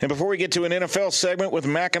studios. And before we get to an NFL segment with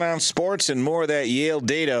Mackinon Sports and more of that Yale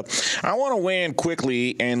data, I want to weigh in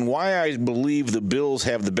quickly and why I believe the Bills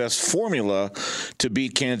have the best formula to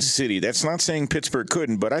beat Kansas City. That's not saying Pittsburgh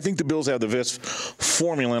couldn't, but I think the Bills have the best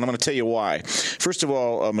formula, and I'm going to tell you why. First of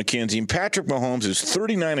all, Mackenzie, Patrick Mahomes is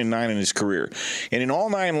 39-9 in his career, and in all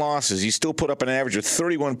 9 losses, he still put up an average of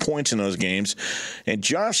 31 points in those games. And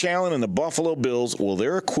Josh Allen and the Buffalo Bills, well,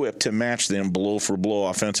 they're equipped to match them blow for blow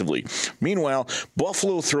offensively. Meanwhile,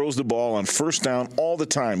 Buffalo throws the ball on first down all the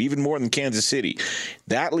time, even more than Kansas City.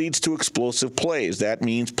 That leads to explosive plays. That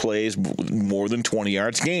means plays more than 20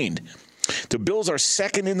 yards gained. The Bills are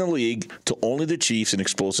second in the league to only the Chiefs in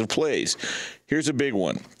explosive plays. Here's a big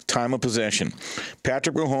one. Time of possession.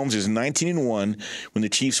 Patrick Mahomes is 19-1 when the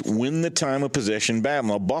Chiefs win the time of possession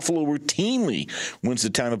battle. Now, Buffalo routinely wins the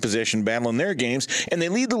time of possession battle in their games, and they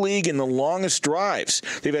lead the league in the longest drives.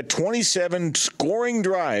 They've had 27 scoring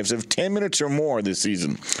drives of 10 minutes or more this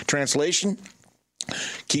season. Translation?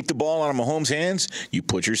 Keep the ball out of Mahomes' hands, you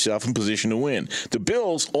put yourself in position to win. The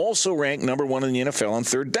Bills also rank number 1 in the NFL on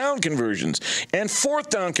third down conversions and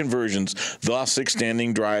fourth down conversions, thus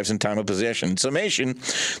extending drives and time of possession. In summation,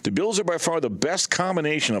 the Bills are by far the best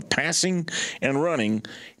combination of passing and running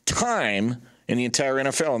time in the entire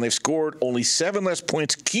NFL, and they've scored only 7 less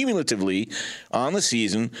points cumulatively on the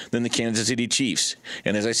season than the Kansas City Chiefs.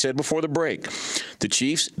 And as I said before the break, the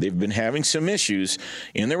Chiefs, they've been having some issues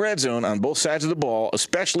in the red zone on both sides of the ball,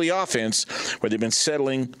 especially offense, where they've been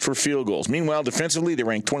settling for field goals. Meanwhile, defensively, they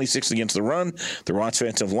rank 26th against the run. Their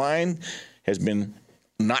offensive line has been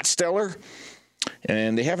not stellar.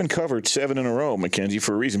 And they haven't covered 7 in a row, Mackenzie,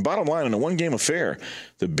 for a reason. Bottom line, in a one-game affair,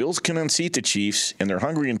 the Bills can unseat the Chiefs, and they're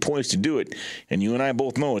hungry and poised to do it. And you and I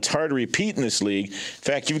both know it's hard to repeat in this league. In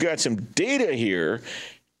fact, you've got some data here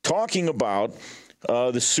talking about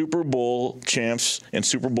the Super Bowl champs and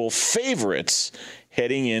Super Bowl favorites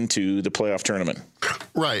heading into the playoff tournament.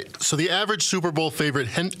 Right. So the average Super Bowl favorite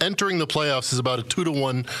entering the playoffs is about a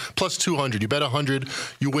 2-1 plus 200. You bet 100,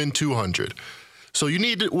 you win 200. So you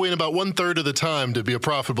need to win about 1/3 of the time to be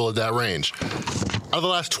profitable at that range. Out of the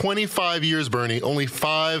last 25 years, Bernie, only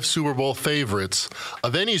 5 Super Bowl favorites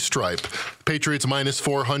of any stripe. Patriots minus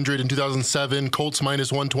 400 in 2007, Colts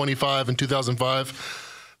minus 125 in 2005.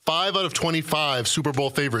 5 out of 25 Super Bowl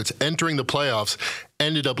favorites entering the playoffs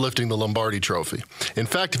ended up lifting the Lombardi Trophy. In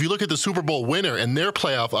fact, if you look at the Super Bowl winner and their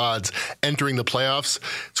playoff odds entering the playoffs,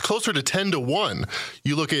 it's closer to 10-1.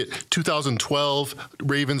 You look at 2012,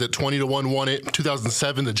 Ravens at 20-1 won it.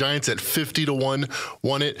 2007, the Giants at 50-1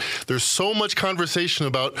 won it. There's so much conversation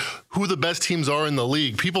about who the best teams are in the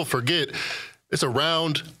league. People forget it's a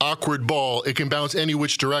round, awkward ball. It can bounce any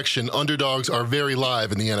which direction. Underdogs are very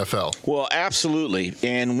live in the NFL. Well, absolutely.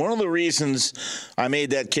 And one of the reasons I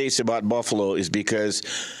made that case about Buffalo is because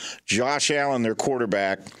Josh Allen, their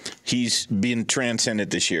quarterback, he's been transcendent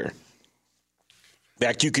this year. In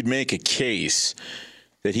fact, you could make a case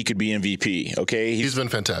that he could be MVP, okay? He's been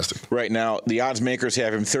fantastic. Right now, the odds makers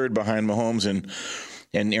have him third behind Mahomes and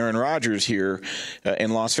Aaron Rodgers here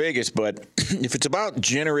in Las Vegas. But if it's about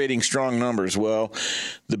generating strong numbers, well,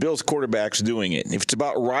 the Bills quarterback's doing it. If it's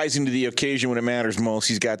about rising to the occasion when it matters most,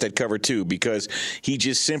 he's got that covered too, because he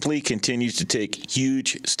just simply continues to take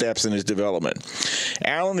huge steps in his development.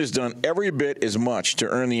 Allen has done every bit as much to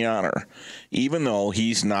earn the honor, even though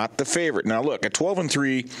he's not the favorite. Now, look, at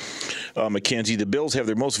 12-3, Mackenzie, the Bills have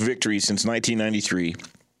their most victories since 1993.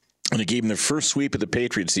 And they gave them their first sweep of the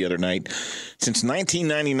Patriots the other night since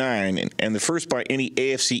 1999, and the first by any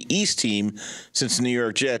AFC East team since the New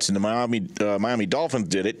York Jets, and the Miami Dolphins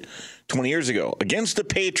did it 20 years ago. Against the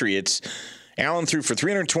Patriots, Allen threw for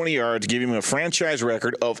 320 yards, giving him a franchise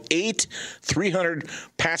record of 8 300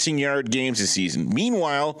 passing yard games this season.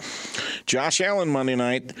 Meanwhile, Josh Allen Monday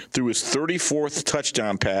night threw his 34th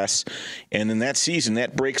touchdown pass, and in that season,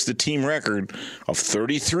 that breaks the team record of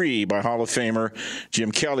 33 by Hall of Famer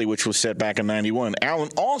Jim Kelly, which was set back in 91. Allen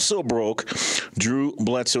also broke Drew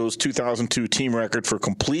Bledsoe's 2002 team record for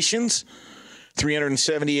completions,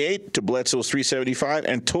 378 to Bledsoe's 375,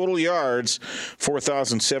 and total yards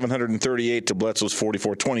 4,738 to Bledsoe's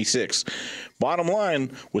 4,426. Bottom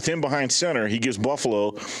line, with him behind center, he gives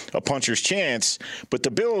Buffalo a puncher's chance, but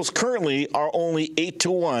the Bills currently are only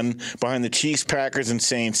 8-1 behind the Chiefs, Packers, and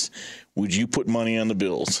Saints. Would you put money on the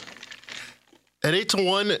Bills? At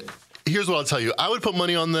 8-1, here's what I'll tell you. I would put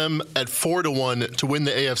money on them at 4-1 to win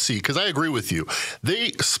the AFC, because I agree with you.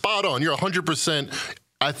 They spot on. You're 100%.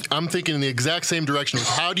 I'm thinking in the exact same direction.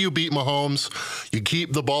 How do you beat Mahomes? You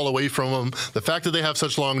keep the ball away from him. The fact that they have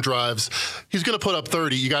such long drives, he's going to put up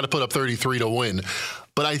 30. You got to put up 33 to win.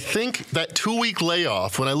 But I think that 2-week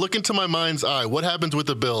layoff, when I look into my mind's eye, what happens with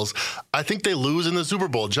the Bills, I think they lose in the Super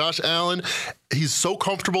Bowl. Josh Allen, he's so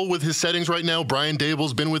comfortable with his settings right now. Brian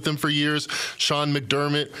Dable's been with him for years. Sean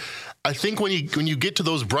McDermott. I think when you get to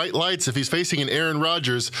those bright lights, if he's facing an Aaron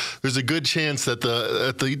Rodgers, there's a good chance that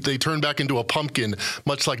they turn back into a pumpkin,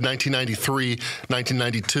 much like 1993,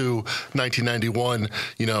 1992, 1991.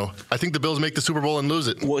 I think the Bills make the Super Bowl and lose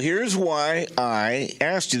it. Well, here's why I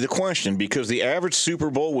asked you the question, because the average Super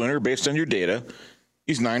Bowl winner, based on your data,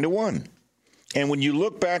 is 9-1. And when you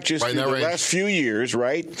look back just through the last few years,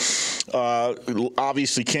 right,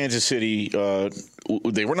 obviously Kansas City,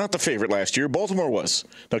 they were not the favorite last year. Baltimore was.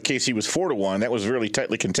 Now, KC was 4-1. That was really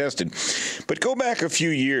tightly contested. But go back a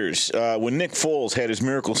few years when Nick Foles had his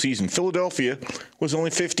miracle season. Philadelphia was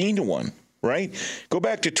only 15-1. Right? Go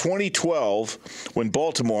back to 2012 when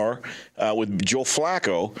Baltimore, with Joe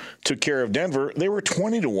Flacco, took care of Denver. They were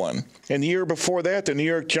 20-1. And the year before that, the New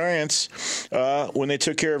York Giants, when they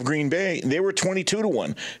took care of Green Bay, they were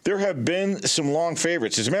 22-1. There have been some long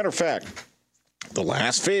favorites. As a matter of fact, the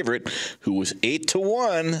last favorite, who was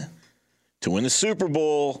 8-1 to win the Super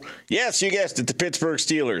Bowl, yes, you guessed it, the Pittsburgh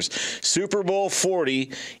Steelers. Super Bowl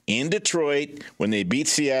 40 in Detroit when they beat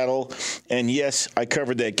Seattle. And yes, I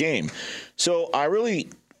covered that game. So I really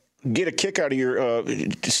get a kick out of your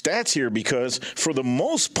stats here, because for the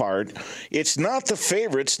most part, it's not the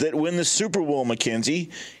favorites that win the Super Bowl, Mackenzie.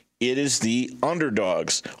 It is the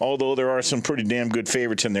underdogs, although there are some pretty damn good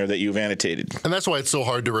favorites in there that you've annotated. And that's why it's so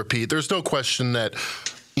hard to repeat. There's no question that,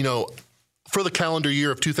 for the calendar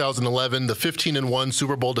year of 2011, the 15-1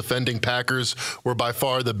 Super Bowl defending Packers were by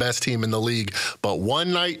far the best team in the league. But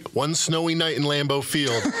one snowy night in Lambeau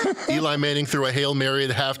Field, Eli Manning threw a Hail Mary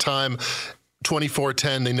at halftime.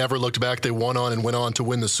 24-10, they never looked back. They went on to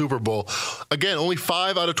win the Super Bowl. Again, only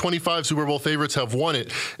 5 out of 25 Super Bowl favorites have won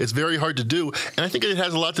it. It's very hard to do. And I think it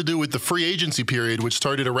has a lot to do with the free agency period, which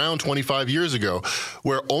started around 25 years ago,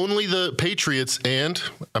 where only the Patriots and,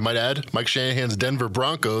 I might add, Mike Shanahan's Denver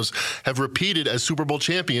Broncos have repeated as Super Bowl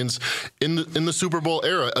champions in the Super Bowl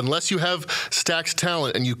era. Unless you have stacked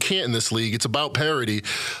talent, and you can't in this league, it's about parity.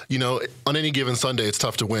 On any given Sunday, it's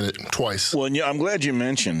tough to win it twice. Well, I'm glad you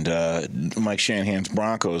mentioned Mike Shanahan's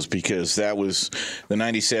Broncos, because that was the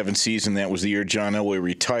 97 season. That was the year John Elway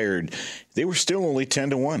retired. They were still only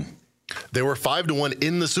 10-1. They were 5-1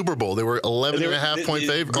 in the Super Bowl. They were 11.5-point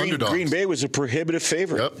favorite underdogs. Green Bay was a prohibitive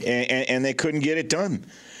favorite, and they couldn't get it done.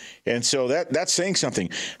 And so that's saying something.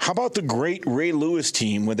 How about the great Ray Lewis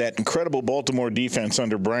team with that incredible Baltimore defense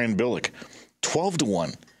under Brian Billick?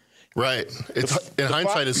 12-1. Right. In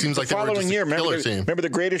hindsight, it seems like they were just a killer team. Remember the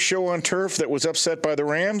greatest show on turf that was upset by the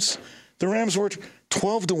Rams? The Rams were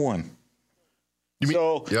 12-1.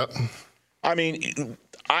 Yep. I mean,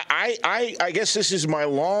 I guess this is my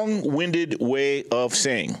long-winded way of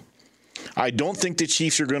saying I don't think the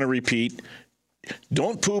Chiefs are going to repeat.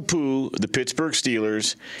 Don't poo-poo the Pittsburgh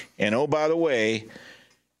Steelers. And, oh, by the way,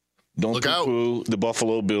 don't poo-poo the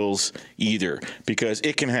Buffalo Bills either, because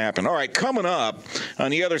it can happen. All right, coming up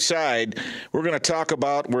on the other side, we're going to talk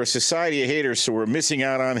about we're a society of haters, so we're missing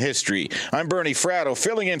out on history. I'm Bernie Fratto,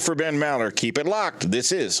 filling in for Ben Maller. Keep it locked.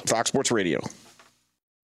 This is Fox Sports Radio.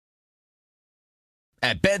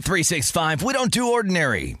 At Bet365, we don't do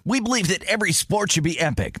ordinary. We believe that every sport should be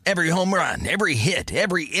epic. Every home run, every hit,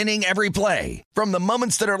 every inning, every play. From the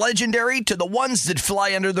moments that are legendary to the ones that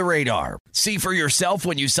fly under the radar. See for yourself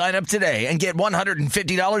when you sign up today and get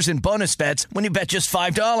 $150 in bonus bets when you bet just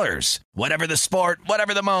 $5. Whatever the sport,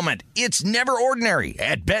 whatever the moment, it's never ordinary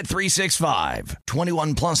at Bet365.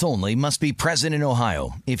 21 plus only. Must be present in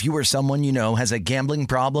Ohio. If you or someone you know has a gambling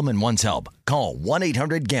problem and wants help, call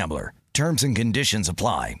 1-800-GAMBLER. Terms and conditions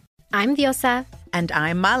apply. I'm Diosa. And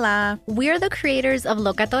I'm Mala. We're the creators of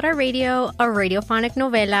Locatora Radio, a radiophonic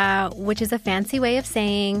novela, which is a fancy way of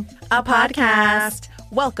saying a podcast.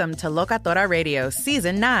 Welcome to Locatora Radio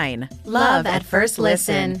Season 9. Love at First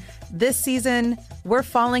Listen. This season, We're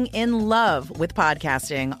falling in love with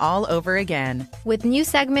podcasting all over again. With new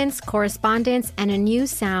segments, correspondence, and a new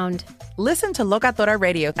sound. Listen to Locatora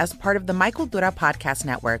Radio as part of the My Cultura Podcast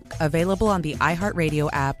Network. Available on the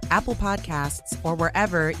iHeartRadio app, Apple Podcasts, or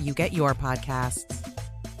wherever you get your podcasts.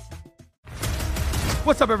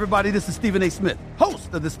 What's up, everybody? This is Stephen A. Smith,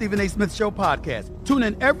 host of the Stephen A. Smith Show podcast. Tune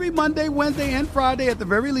in every Monday, Wednesday, and Friday at the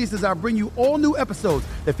very least as I bring you all new episodes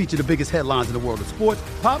that feature the biggest headlines in the world of sports,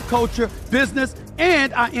 pop culture, business,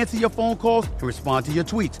 and I answer your phone calls and respond to your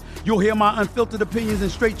tweets. You'll hear my unfiltered opinions and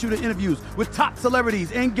straight-shooter interviews with top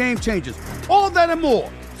celebrities and game changers. All that and more.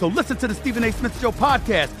 So listen to the Stephen A. Smith Show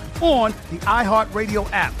podcast on the iHeartRadio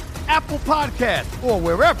app, Apple Podcasts, or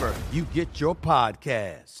wherever you get your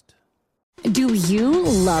podcast. Do you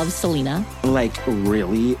love Selena? Like,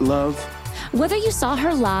 really love? Whether you saw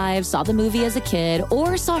her live, saw the movie as a kid,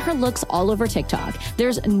 or saw her looks all over TikTok,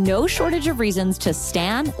 there's no shortage of reasons to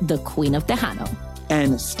stan the Queen of Tejano.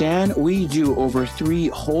 And Stan, we do over 3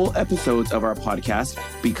 whole episodes of our podcast,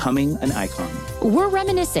 Becoming an Icon. We're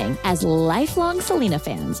reminiscing as lifelong Selena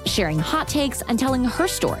fans, sharing hot takes and telling her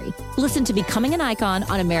story. Listen to Becoming an Icon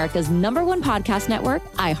on America's #1 podcast network,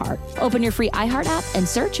 iHeart. Open your free iHeart app and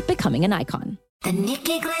search Becoming an Icon. The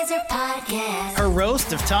Nikki Glaser Podcast. Her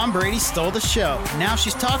roast of Tom Brady stole the show. Now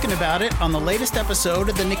she's talking about it on the latest episode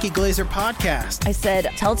of the Nikki Glaser Podcast. I said,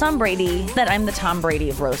 tell Tom Brady that I'm the Tom Brady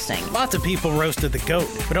of roasting. Lots of people roasted the GOAT,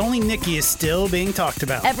 but only Nikki is still being talked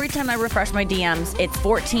about. Every time I refresh my DMs, it's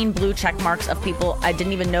 14 blue check marks of people I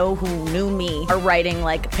didn't even know who knew me are writing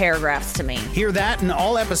like paragraphs to me. Hear that in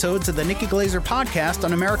all episodes of the Nikki Glaser Podcast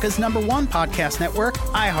on America's #1 podcast network,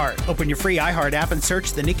 iHeart. Open your free iHeart app and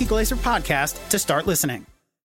search the Nikki Glaser Podcast to start listening.